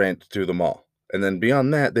rent to the mall. And then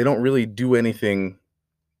beyond that, they don't really do anything.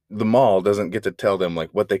 The mall doesn't get to tell them like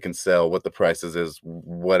what they can sell, what the prices is,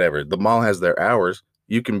 whatever. The mall has their hours.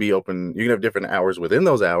 You can be open, you can have different hours within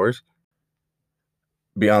those hours.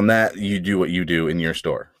 Beyond that, you do what you do in your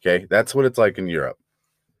store. Okay. That's what it's like in Europe.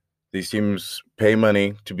 These teams pay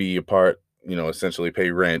money to be a part, essentially pay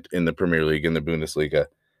rent in the Premier League and the Bundesliga.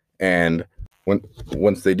 And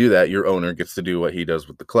once they do that, your owner gets to do what he does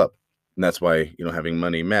with the club. And that's why, having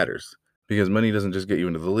money matters, because money doesn't just get you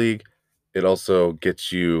into the league. It also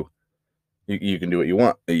gets you can do what you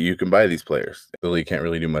want. You can buy these players. The league can't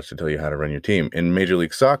really do much to tell you how to run your team. In Major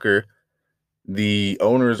League Soccer, the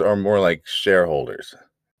owners are more like shareholders.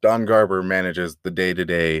 Don Garber manages the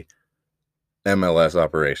day-to-day MLS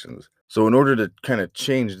operations. So in order to kind of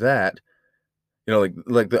change that,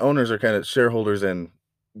 like the owners are kind of shareholders and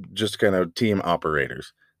just kind of team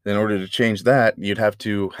operators. In order to change that, you'd have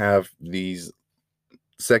to have these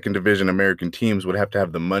second division American teams would have to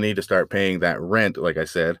have the money to start paying that rent, like I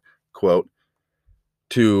said, quote,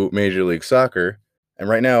 to Major League Soccer. And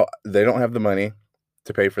right now, they don't have the money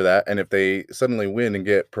to pay for that. And if they suddenly win and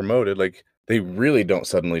get promoted, like they really don't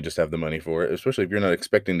suddenly just have the money for it, especially if you're not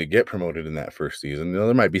expecting to get promoted in that first season.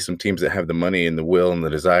 There might be some teams that have the money and the will and the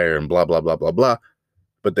desire and blah, blah, blah, blah, blah,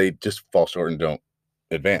 but they just fall short and don't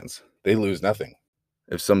advance. They lose nothing.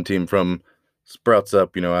 If some team from sprouts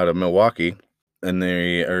up, out of Milwaukee and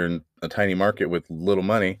they are in a tiny market with little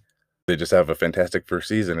money, they just have a fantastic first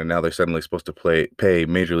season, and now they're suddenly supposed to pay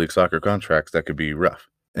Major League Soccer contracts. That could be rough.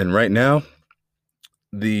 And right now,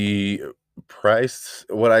 the price,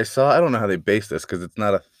 what I saw, I don't know how they base this because it's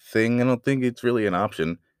not a thing. I don't think it's really an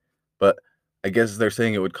option, but I guess they're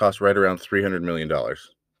saying it would cost right around $300 million,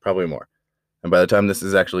 probably more. And by the time this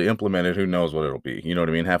is actually implemented, who knows what it'll be? You know what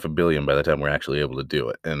I mean? $500 million by the time we're actually able to do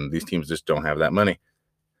it. And these teams just don't have that money.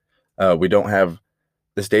 We don't have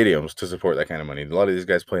the stadiums to support that kind of money. A lot of these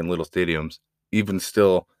guys play in little stadiums. Even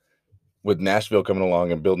still, with Nashville coming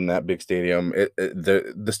along and building that big stadium,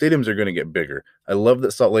 the stadiums are going to get bigger. I love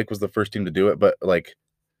that Salt Lake was the first team to do it, but like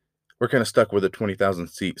we're kind of stuck with a 20,000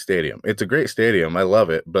 seat stadium. It's a great stadium. I love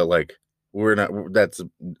it, but like we're not.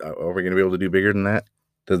 Are we going to be able to do bigger than that?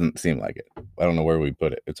 Doesn't seem like it. I don't know where we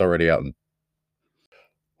put it. It's already out in.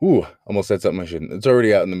 Ooh, almost said something I shouldn't. It's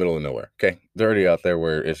already out in the middle of nowhere. Okay, they're already out there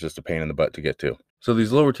where it's just a pain in the butt to get to. So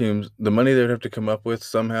these lower teams, the money they would have to come up with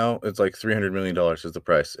somehow, it's like $300 million is the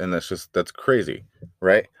price. And that's crazy,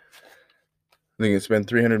 right? They can spend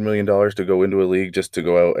 $300 million to go into a league just to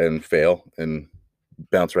go out and fail and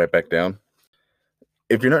bounce right back down.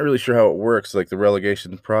 If you're not really sure how it works, like the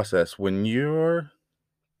relegation process, when your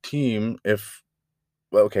team,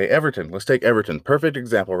 Everton, let's take Everton. Perfect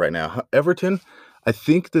example right now. Everton, I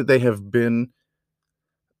think that they have been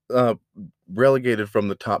relegated from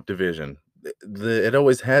the top division.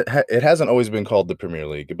 It hasn't always been called the Premier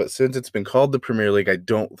League, but since it's been called the Premier League, I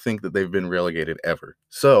don't think that they've been relegated ever.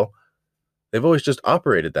 So they've always just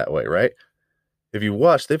operated that way, right? if you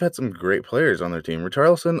watch, they've had some great players on their team.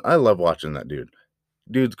 Richarlison, I love watching that dude.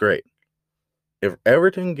 Dude's great. If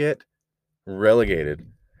Everton get relegated,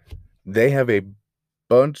 they have a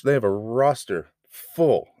roster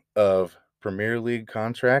full of Premier League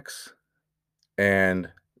contracts, and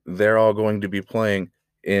they're all going to be playing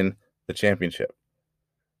in the Championship.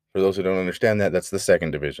 For those who don't understand that, that's the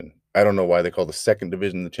second division. I don't know why they call the second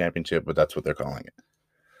division the Championship, but that's what they're calling it.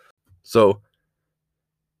 So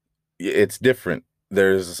it's different.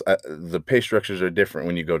 There's the pay structures are different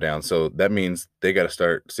when you go down. So that means they got to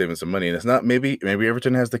start saving some money. And it's not maybe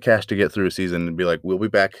Everton has the cash to get through a season and be like, we'll be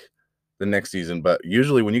back the next season. But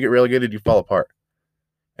usually when you get relegated, you fall apart.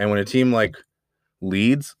 And when a team like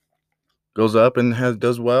Leeds goes up and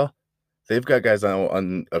does well, they've got guys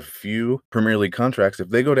on a few Premier League contracts. If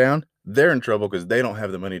they go down, they're in trouble because they don't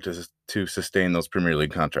have the money to sustain those Premier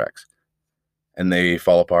League contracts. And they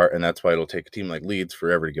fall apart, and that's why it'll take a team like Leeds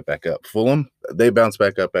forever to get back up. Fulham, they bounce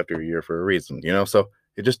back up after a year for a reason, so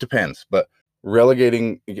it just depends. But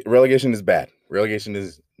relegation is bad. Relegation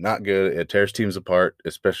is not good. It tears teams apart,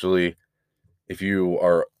 especially if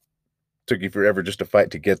took you forever just to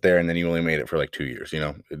fight to get there, and then you only made it for like 2 years.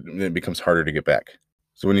 It becomes harder to get back.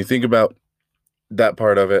 So when you think about that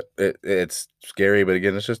part of it's scary, but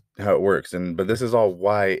again, it's just how it works. But this is all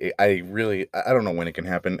why I don't know when it can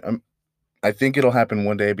happen. I think it'll happen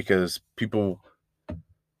one day because people.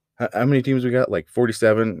 How many teams we got? Like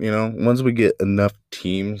 47. Once we get enough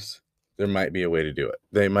teams, there might be a way to do it.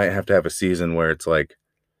 They might have to have a season where it's like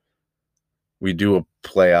we do a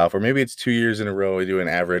playoff, or maybe it's 2 years in a row. We do an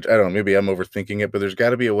average. I don't know. Maybe I'm overthinking it, but there's got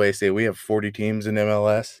to be a way. Say we have 40 teams in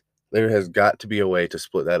MLS. There has got to be a way to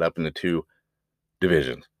split that up into 2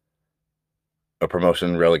 divisions, a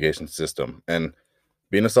promotion relegation system. And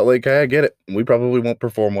being a Salt Lake guy, I get it. We probably won't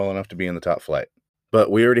perform well enough to be in the top flight,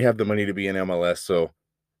 but we already have the money to be in MLS, so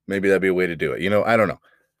maybe that'd be a way to do it. I don't know.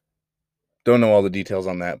 Don't know all the details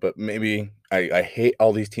on that, but maybe I hate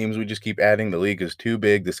all these teams we just keep adding. The league is too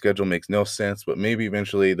big. The schedule makes no sense, but maybe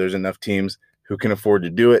eventually there's enough teams who can afford to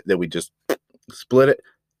do it that we just split it,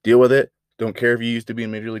 deal with it. Don't care if you used to be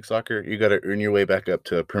in Major League Soccer. You got to earn your way back up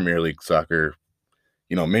to Premier League Soccer,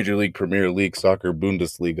 Major League, Premier League Soccer,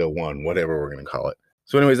 Bundesliga 1, whatever we're going to call it.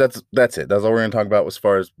 So anyways, that's it. That's all we're going to talk about as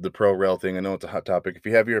far as the pro rel thing. I know it's a hot topic. If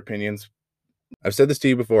you have your opinions, I've said this to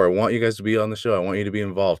you before. I want you guys to be on the show. I want you to be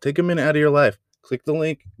involved. Take a minute out of your life. Click the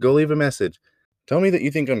link. Go leave a message. Tell me that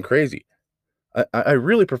you think I'm crazy. I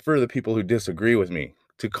really prefer the people who disagree with me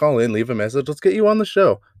to call in, leave a message. Let's get you on the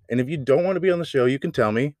show. And if you don't want to be on the show, you can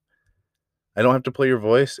tell me. I don't have to play your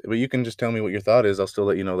voice, but you can just tell me what your thought is. I'll still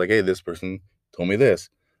let you know, like, hey, this person told me this.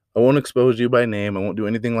 I won't expose you by name. I won't do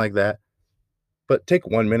anything like that. But take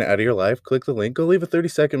 1 minute out of your life, click the link, go leave a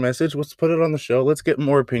 30-second message. Let's put it on the show. Let's get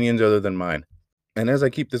more opinions other than mine. And as I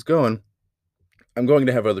keep this going, I'm going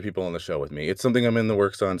to have other people on the show with me. It's something I'm in the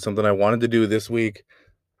works on, something I wanted to do this week.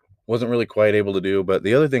 Wasn't really quite able to do, but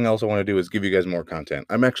the other thing I also want to do is give you guys more content.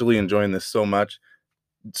 I'm actually enjoying this so much.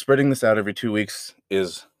 Spreading this out every 2 weeks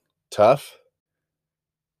is tough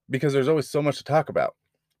because there's always so much to talk about.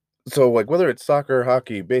 So, like, whether it's soccer,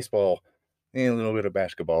 hockey, baseball, and a little bit of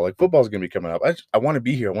basketball, like football's going to be coming up. I want to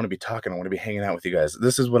be here. I want to be talking. I want to be hanging out with you guys.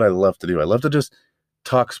 This is what I love to do. I love to just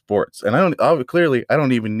talk sports. And I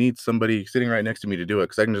don't even need somebody sitting right next to me to do it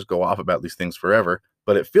because I can just go off about these things forever.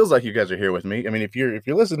 But it feels like you guys are here with me. I mean, if you're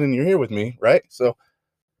listening, you're here with me, right? So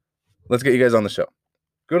let's get you guys on the show.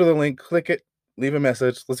 Go to the link, click it, leave a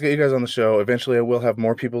message. Let's get you guys on the show. Eventually, I will have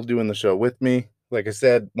more people doing the show with me. Like I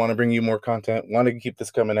said, want to bring you more content, want to keep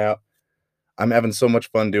this coming out. I'm having so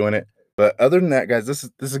much fun doing it. But other than that, guys, this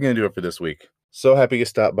is going to do it for this week. So happy you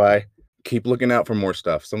stopped by. Keep looking out for more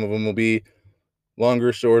stuff. Some of them will be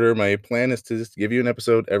longer, shorter. My plan is to just give you an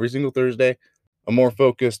episode every single Thursday, a more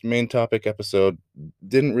focused main topic episode.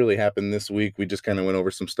 Didn't really happen this week. We just kind of went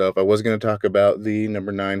over some stuff. I was going to talk about the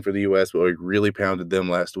number 9 for the U.S., but we really pounded them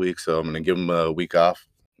last week, so I'm going to give them a week off.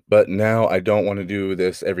 But now I don't want to do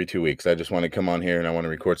this every 2 weeks. I just want to come on here and I want to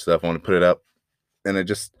record stuff. I want to put it up, and I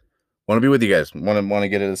just want to be with you guys. Want to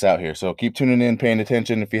get this out here. So keep tuning in, paying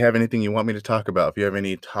attention. If you have anything you want me to talk about, if you have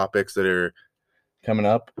any topics that are coming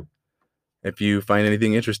up, if you find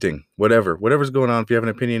anything interesting, whatever's going on, if you have an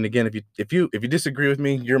opinion, again, if you disagree with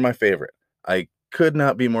me, you're my favorite. I could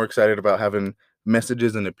not be more excited about having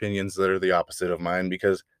messages and opinions that are the opposite of mine,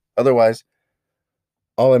 because otherwise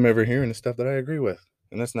all I'm ever hearing is stuff that I agree with,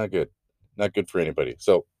 and that's not good. Not good for anybody.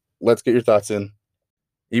 So let's get your thoughts in.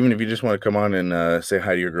 Even if you just want to come on and say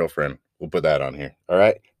hi to your girlfriend, we'll put that on here. All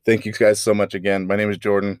right. Thank you guys so much again. My name is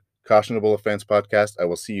Jordan, Cautionable Offense Podcast. I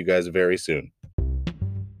will see you guys very soon.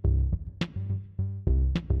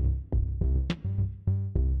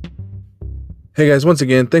 Hey guys, once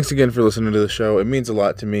again, thanks again for listening to the show. It means a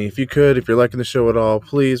lot to me. If you're liking the show at all,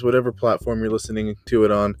 please, whatever platform you're listening to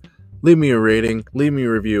it on, leave me a rating, leave me a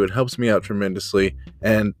review. It helps me out tremendously.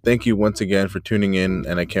 And thank you once again for tuning in,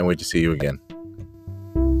 and I can't wait to see you again.